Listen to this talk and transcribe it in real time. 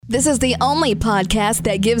This is the only podcast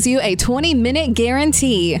that gives you a 20-minute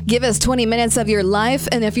guarantee. Give us 20 minutes of your life,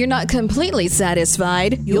 and if you're not completely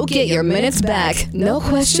satisfied, you'll get your minutes back. No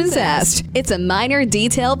questions asked. It's a Minor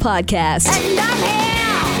Detail podcast. And I'm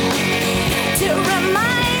here to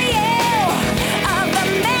remind you of the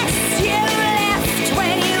mess you left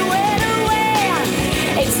when you went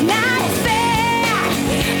away. It's not fair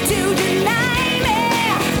to deny me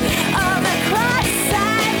of the cross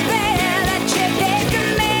I bear that you did to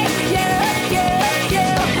me. You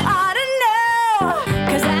ought to know,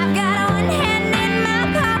 'cause I've got one hand in my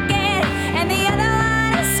pocket and the other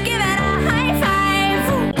one is giving a high five.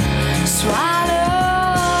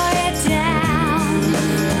 Swallow it down,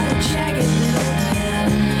 jagged little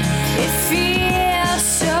pen. It feels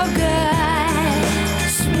so good,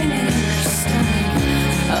 spinning in your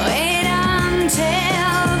stomach. Wait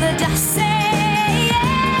until the dust settles.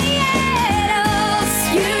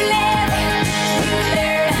 You live, you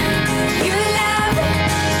learn, you love,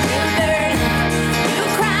 you burn, you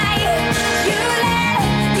cry, you let,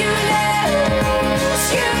 you lose,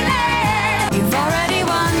 you learn. You've already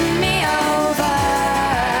won me over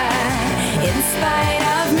in spite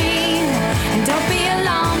of me, and don't be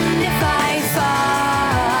alarmed if I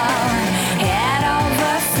fall head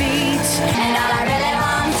over feet. And all I really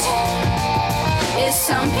want is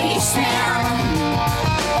some peace, man,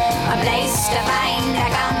 a place to find a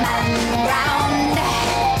common ground.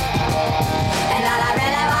 And all I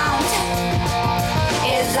really want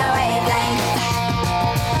is a wavelength.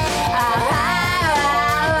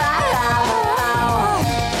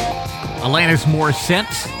 Alanis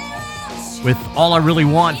Morissette with All I Really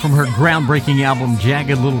Want from her groundbreaking album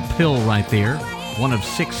Jagged Little Pill right there. One of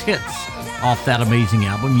 6 hits off that amazing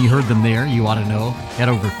album. You heard them there. You ought to know. Head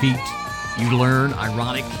Over Feet. You Learn.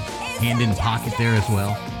 Ironic. Hand in Pocket there as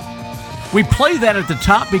well. We play that at the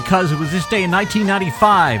top because it was this day in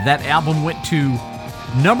 1995. That album went to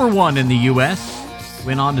number 1 in the U.S.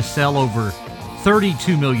 Went on to sell over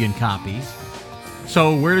 32 million copies.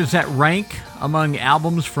 So where does that rank among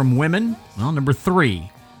albums from women? Well, number 3,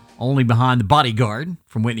 only behind The Bodyguard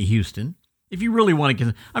from Whitney Houston. If you really want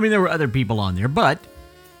to, I mean, there were other people on there,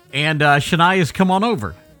 and Shania's Come On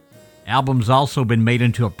Over. Album's also been made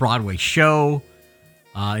into a Broadway show.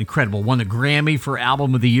 Incredible. Won the Grammy for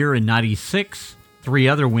Album of the Year in 96. 3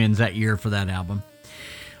 other wins that year for that album.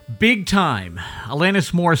 Big time.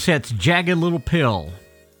 Alanis Morissette's Jagged Little Pill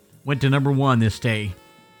went to number 1 this day,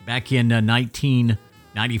 back in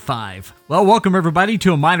 1995. Well, welcome everybody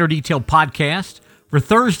to a Minor Detail podcast for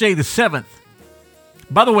Thursday the 7th.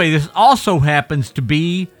 By the way, this also happens to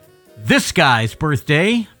be this guy's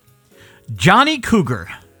birthday, Johnny Cougar.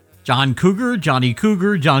 John Cougar, Johnny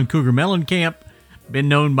Cougar, John Cougar Mellencamp, been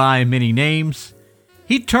known by many names.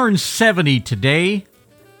 He turns 70 today,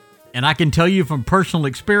 and I can tell you from personal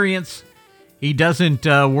experience, he doesn't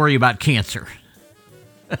worry about cancer.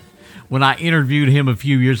 When I interviewed him a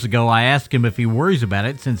few years ago, I asked him if he worries about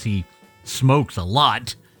it since he smokes a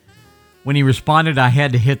lot. When he responded, I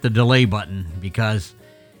had to hit the delay button because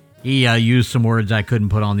he used some words I couldn't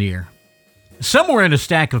put on the air. Somewhere in a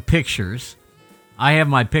stack of pictures, I have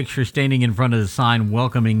my picture standing in front of the sign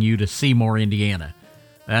welcoming you to Seymour, Indiana.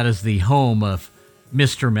 That is the home of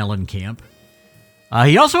Mr. Mellencamp.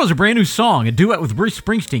 He also has a brand new song, a duet with Bruce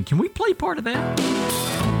Springsteen. Can we play part of that?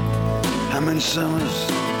 How many summers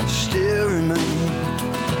still remain?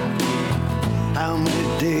 How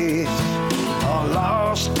many days are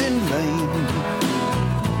lost in vain?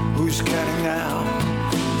 Who's counting out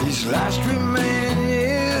these last remaining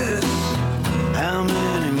years? How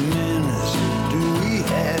many minutes do we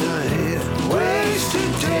have ahead?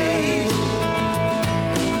 Wasted days,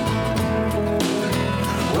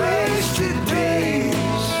 wasted days.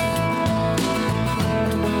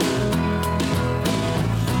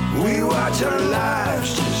 We watch our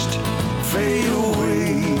lives just fade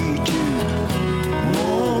away to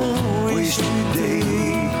more wasted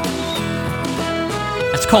days.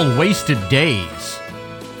 That's called Wasted Days.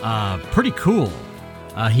 Pretty cool.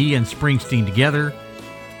 He and Springsteen together.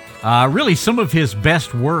 Really, some of his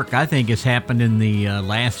best work, I think, has happened in the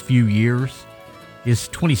last few years. His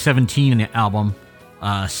 2017 album,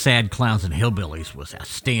 Sad Clowns and Hillbillies, was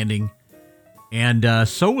outstanding. And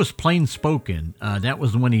so was Plain Spoken. That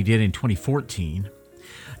was the one he did in 2014.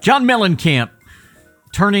 John Mellencamp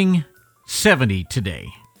turning 70 today.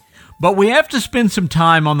 But we have to spend some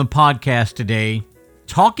time on the podcast today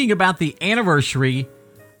talking about the anniversary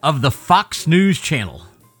of the Fox News Channel.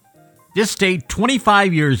 This date,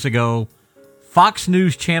 25 years ago, Fox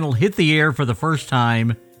News Channel hit the air for the first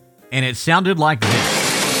time, and it sounded like this.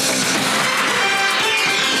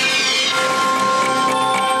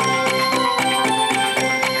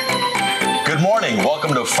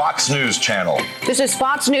 welcome to Fox News Channel. This is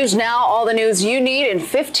Fox News Now, all the news you need in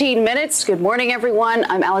 15 minutes. Good morning, everyone.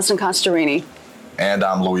 I'm Allison Costarini. And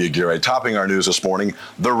I'm Louis Aguirre. Topping our news this morning,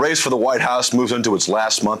 the race for the White House moves into its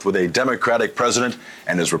last month with a Democratic president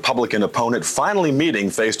and his Republican opponent finally meeting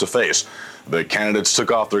face-to-face. The candidates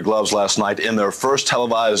took off their gloves last night in their first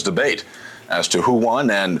televised debate. As to who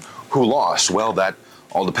won and who lost, well, that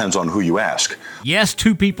all depends on who you ask. Yes,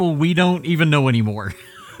 two people we don't even know anymore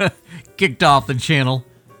kicked off the channel.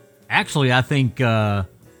 Actually, I think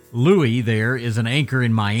Louis there is an anchor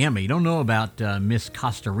in Miami. Don't know about Miss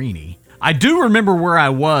Costarini. I do remember where I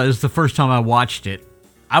was the first time I watched it.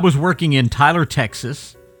 I was working in Tyler,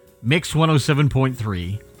 Texas, Mix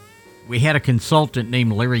 107.3. We had a consultant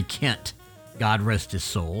named Larry Kent, God rest his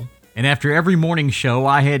soul. And after every morning show,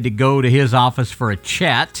 I had to go to his office for a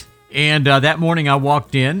chat. And that morning I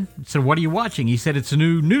walked in and said, "What are you watching?" He said, "It's a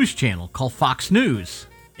new news channel called Fox News."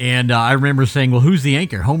 And I remember saying, "Well, who's the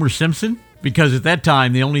anchor? Homer Simpson?" Because at that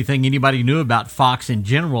time, the only thing anybody knew about Fox in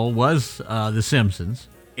general was The Simpsons.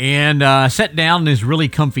 And I sat down on his really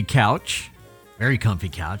comfy couch, very comfy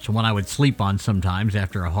couch, one I would sleep on sometimes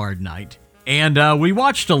after a hard night. And we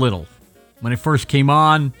watched a little. When it first came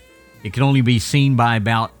on, it could only be seen by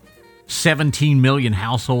about 17 million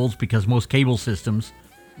households because most cable systems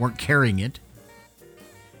weren't carrying it.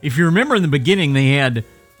 If you remember in the beginning, they had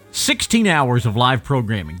 16 hours of live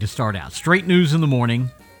programming to start out. Straight news in the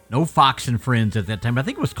morning. No Fox and Friends at that time. I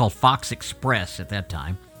think it was called Fox Express at that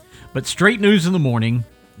time. But straight news in the morning,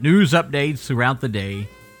 news updates throughout the day.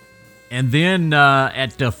 And then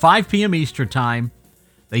at 5 p.m. Eastern time,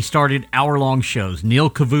 they started hour-long shows. Neil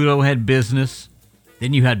Cavuto had business.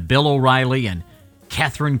 Then you had Bill O'Reilly and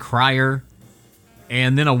Catherine Cryer,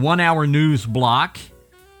 and then a 1-hour news block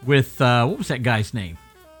with, what was that guy's name?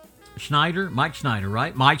 Mike Schneider,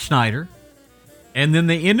 right? Mike Schneider. And then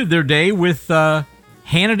they ended their day with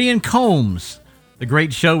Hannity and Combs, the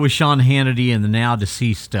great show with Sean Hannity and the now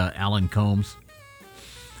deceased Alan Combs.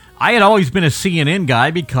 I had always been a CNN guy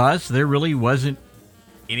because there really wasn't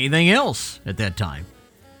anything else at that time.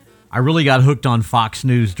 I really got hooked on Fox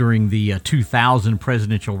News during the 2000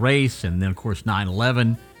 presidential race, and then, of course,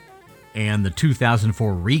 9/11, and the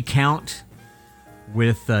 2004 recount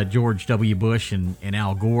with George W. Bush and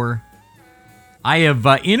Al Gore. I have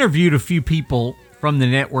interviewed a few people from the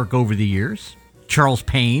network over the years. Charles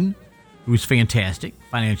Payne, who's fantastic,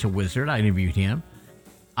 financial wizard. I interviewed him.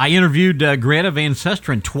 I interviewed Greta Van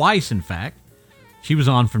Susteren twice, in fact. She was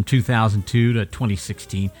on from 2002 to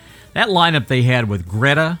 2016. That lineup they had with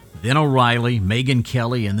Greta, then O'Reilly, Megyn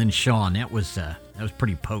Kelly, and then Sean, that was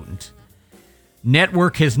pretty potent.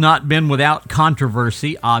 Network has not been without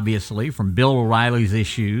controversy, obviously, from Bill O'Reilly's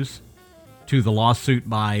issues to the lawsuit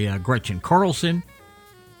by Gretchen Carlson.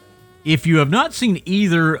 If you have not seen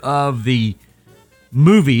either of the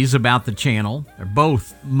movies about the channel, they're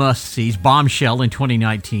both must-sees. Bombshell in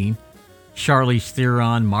 2019, Charlize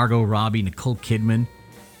Theron, Margot Robbie, Nicole Kidman,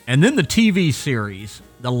 and then the TV series,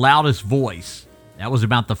 The Loudest Voice. That was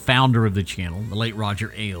about the founder of the channel, the late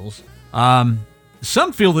Roger Ailes.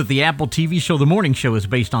 Some feel that the Apple TV show, The Morning Show, is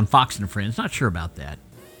based on Fox and Friends. Not sure about that.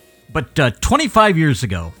 But 25 years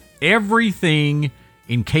ago, everything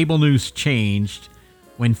in cable news changed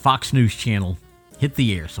when Fox News Channel hit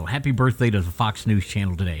the air. So happy birthday to the Fox News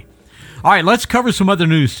Channel today. All right, let's cover some other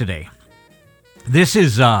news today. This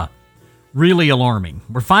is really alarming.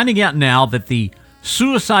 We're finding out now that the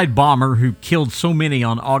suicide bomber who killed so many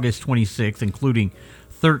on August 26th, including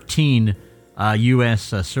 13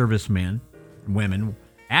 U.S. servicemen and women,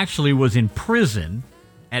 actually was in prison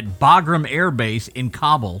at Bagram Air Base in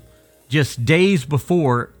Kabul just days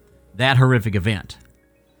before that horrific event.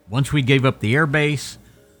 Once we gave up the air base,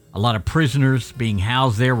 a lot of prisoners being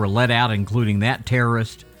housed there were let out, including that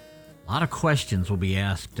terrorist. A lot of questions will be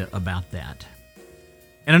asked about that.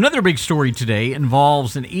 And another big story today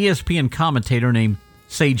involves an ESPN commentator named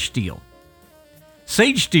Sage Steele.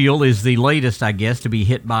 Sage Steele is the latest, I guess, to be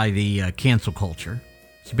hit by the cancel culture.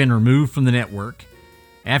 She's been removed from the network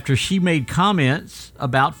after she made comments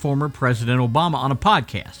about former President Obama on a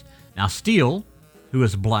podcast. Now, Steele, who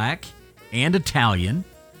is black and Italian,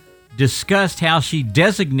 discussed how she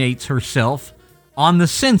designates herself on the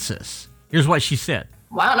census. Here's what she said.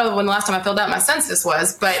 Well, I don't know when the last time I filled out my census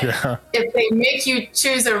was, but if they make you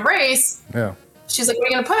choose a race, she's like, what are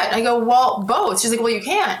you going to put? And I go, well, both. She's like, well, you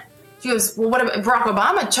can't. She goes, well, what if Barack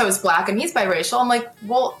Obama chose black and he's biracial? I'm like,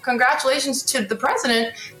 well, congratulations to the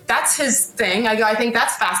president. That's his thing. I go, I think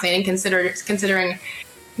that's fascinating considering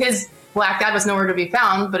his black dad was nowhere to be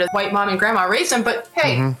found, but his white mom and grandma raised him. But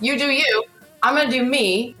hey, you do you. I'm going to do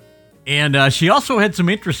me. And she also had some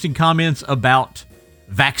interesting comments about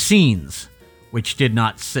vaccines. which did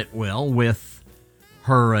not sit well with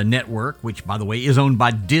her network, which, by the way, is owned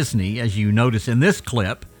by Disney. As you notice in this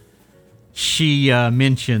clip, she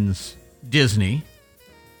mentions Disney.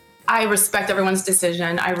 I respect everyone's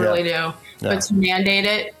decision. I really do. But to mandate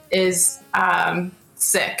it is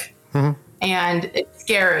sick. And it's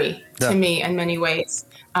scary to me in many ways.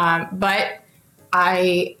 But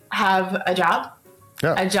I have a job.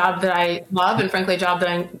 A job that I love, and frankly, a job that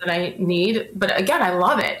I need. But again, I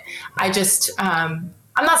love it. I just, I'm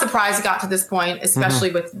not surprised it got to this point, especially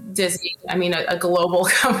with Disney. I mean, a global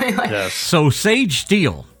company like. So Sage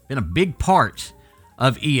Steele, been a big part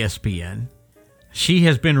of ESPN. She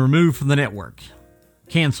has been removed from the network,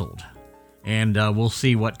 canceled, and we'll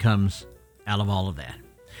see what comes out of all of that.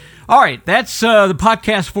 All right, that's the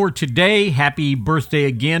podcast for today. Happy birthday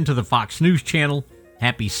again to the Fox News Channel.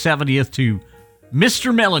 Happy 70th to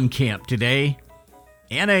Mr. Mellencamp today,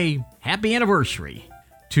 and a happy anniversary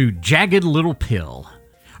to Jagged Little Pill.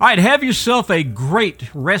 All right, have yourself a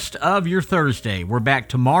great rest of your Thursday. We're back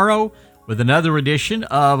tomorrow with another edition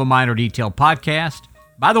of a Minor Detail podcast.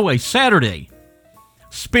 By the way, Saturday,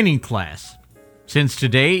 spinning class. Since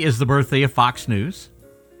today is the birthday of Fox News,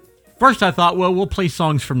 first I thought, well, we'll play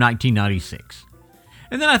songs from 1996.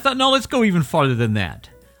 And then I thought, no, let's go even farther than that.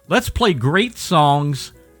 Let's play great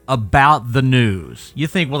songs about the news. You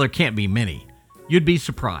think, well, there can't be many. You'd be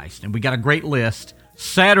surprised. And we got a great list.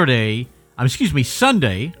 Sunday,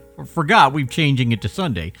 forgot we're changing it to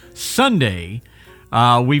Sunday. Sunday,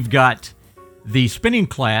 we've got the spinning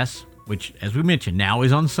class, which, as we mentioned, now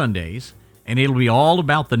is on Sundays. And it'll be all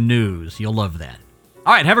about the news. You'll love that.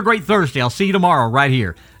 All right, have a great Thursday. I'll see you tomorrow right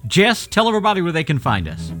here. Jess, tell everybody where they can find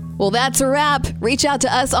us. Well, that's a wrap. Reach out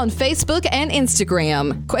to us on Facebook and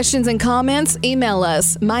Instagram. Questions and comments? Email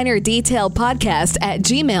us,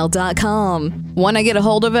 minordetailpodcast@gmail.com. Want to get a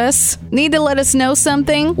hold of us? Need to let us know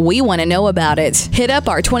something? We want to know about it. Hit up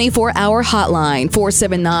our 24-hour hotline,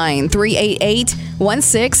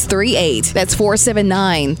 479-388-1638. That's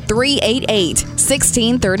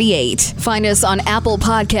 479-388-1638. Find us on Apple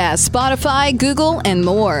Podcasts, Spotify, Google, and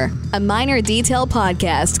more. A Minor Detail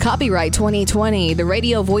Podcast, copyright 2020, The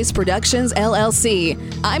Radio Voice Productions, LLC.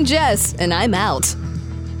 I'm Jess, and I'm out.